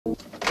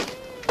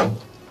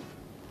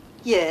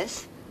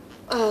Yes?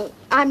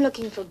 I'm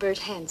looking for Bert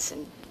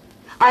Hansen.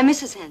 I'm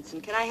Mrs.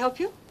 Hansen. Can I help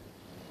you?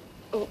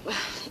 Oh,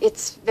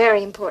 it's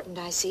very important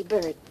I see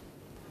Bert.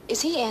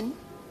 Is he in?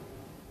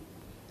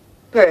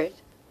 Bert?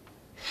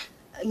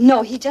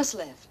 No, he just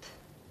left.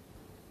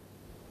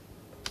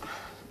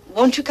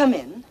 Won't you come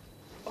in?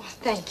 Oh,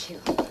 thank you.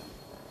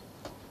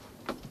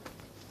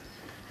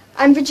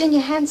 I'm Virginia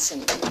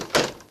Hansen.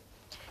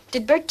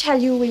 Did Bert tell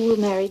you we were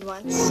married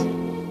once?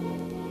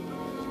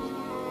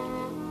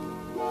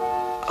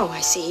 Oh,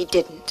 I see he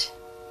didn't.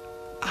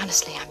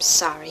 Honestly, I'm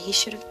sorry. He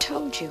should have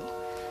told you.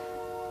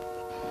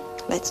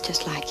 That's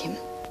just like him.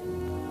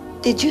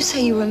 Did you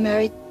say you were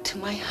married to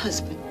my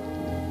husband?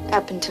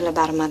 Up until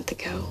about a month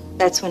ago.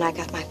 That's when I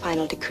got my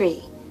final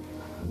decree.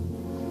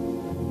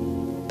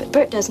 But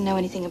Bert doesn't know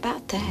anything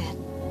about that.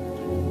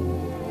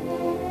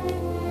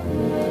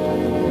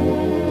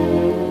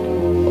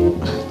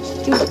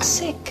 You look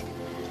sick.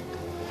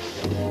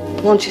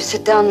 Won't you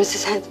sit down,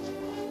 Mrs. Hansen?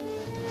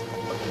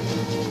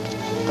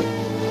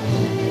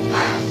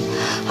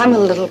 I'm a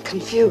little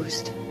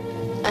confused.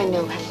 I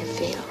know how you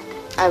feel.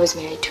 I was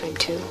married to him,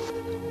 too.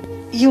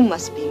 You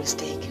must be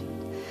mistaken.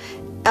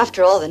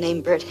 After all, the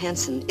name Bert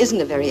Hansen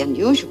isn't a very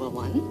unusual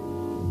one.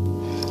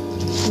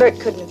 Bert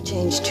couldn't have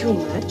changed too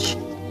much.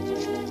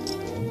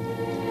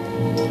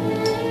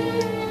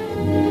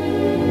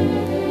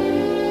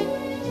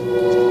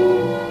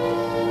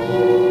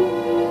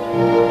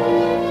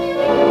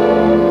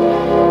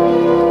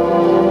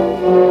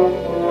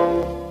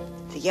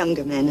 The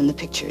younger man in the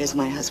picture is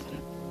my husband.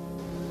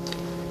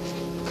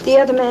 The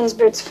other man is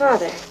Bert's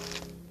father.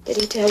 Did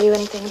he tell you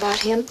anything about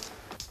him?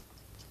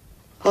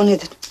 Only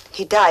that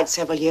he died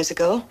several years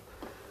ago.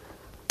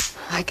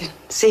 I can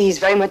see he's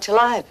very much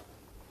alive.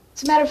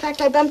 As a matter of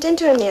fact, I bumped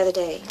into him the other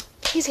day.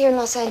 He's here in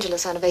Los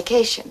Angeles on a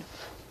vacation.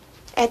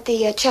 At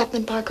the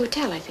Chapman Park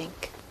Hotel, I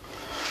think.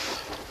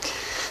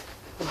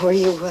 Were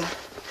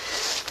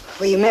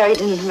you married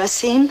in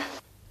Racine?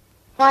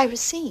 Why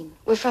Racine?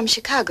 We're from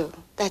Chicago.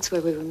 That's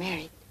where we were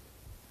married.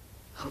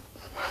 Oh,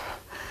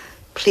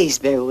 please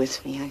bear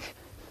with me.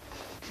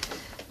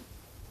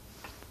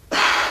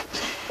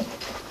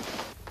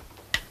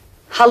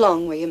 How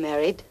long were you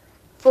married?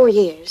 4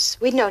 years.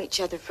 We'd known each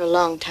other for a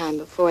long time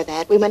before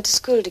that. We went to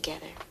school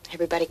together.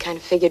 Everybody kind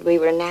of figured we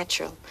were a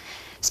natural,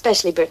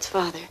 especially Bert's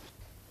father.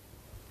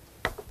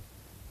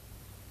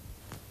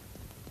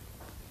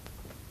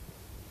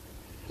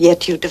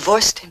 Yet you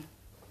divorced him.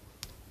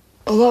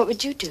 Well, what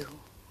would you do?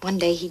 One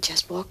day he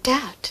just walked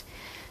out.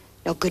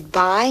 No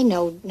goodbye,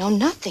 no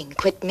nothing.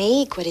 Quit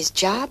me, quit his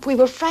job. We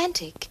were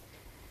frantic.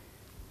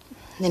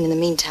 And then in the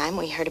meantime,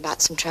 we heard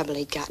about some trouble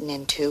he'd gotten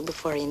into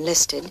before he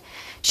enlisted.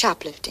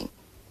 Shoplifting.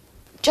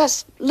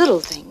 Just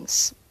little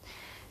things.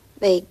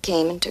 They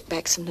came and took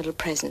back some little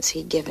presents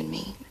he'd given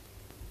me.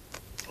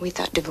 We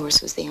thought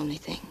divorce was the only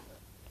thing.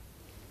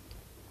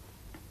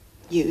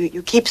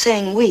 You keep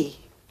saying we.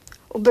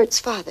 Well, Bert's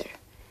father.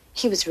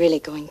 He was really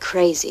going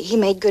crazy. He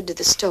made good to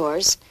the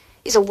stores.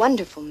 He's a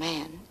wonderful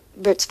man.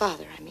 Bert's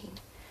father, I mean.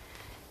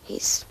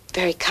 He's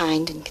very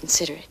kind and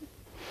considerate.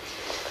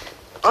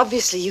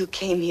 Obviously, you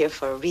came here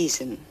for a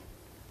reason.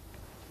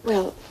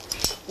 Well,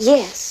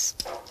 yes.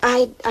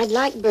 I'd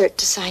like Bert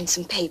to sign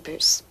some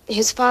papers.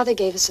 His father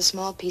gave us a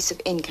small piece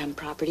of income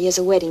property as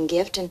a wedding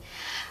gift, and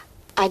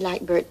I'd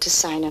like Bert to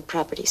sign a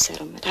property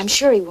settlement. I'm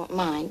sure he won't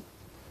mind.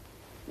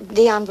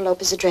 The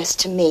envelope is addressed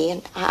to me,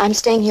 and I'm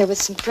staying here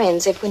with some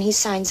friends. If when he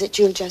signs it,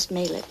 you'll just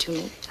mail it to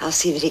me. I'll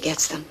see that he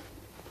gets them.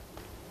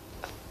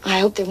 I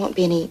hope there won't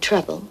be any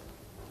trouble.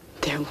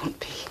 There won't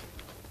be.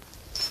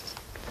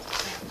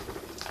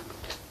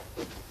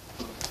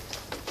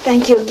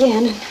 Thank you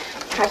again, and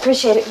I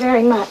appreciate it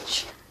very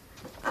much.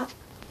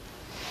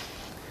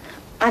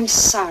 I'm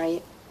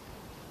sorry.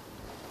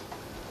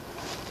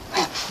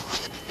 Well,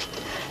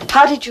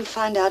 how did you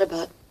find out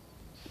about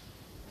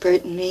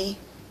Bert and me?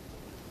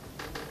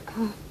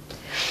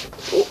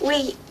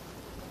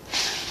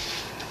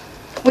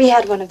 We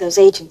had one of those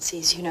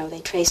agencies, you know. They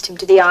traced him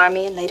to the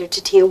Army and later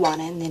to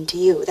Tijuana and then to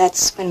you.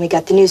 That's when we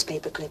got the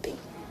newspaper clipping.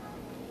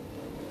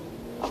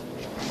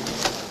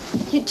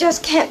 You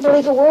just can't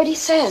believe a word he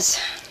says.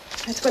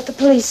 That's what the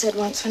police said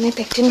once when they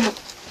picked him up.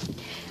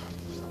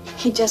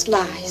 He just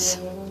lies.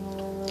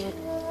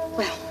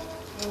 Well,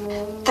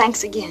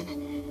 thanks again.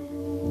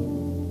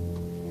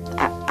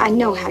 I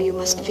know how you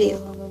must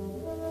feel.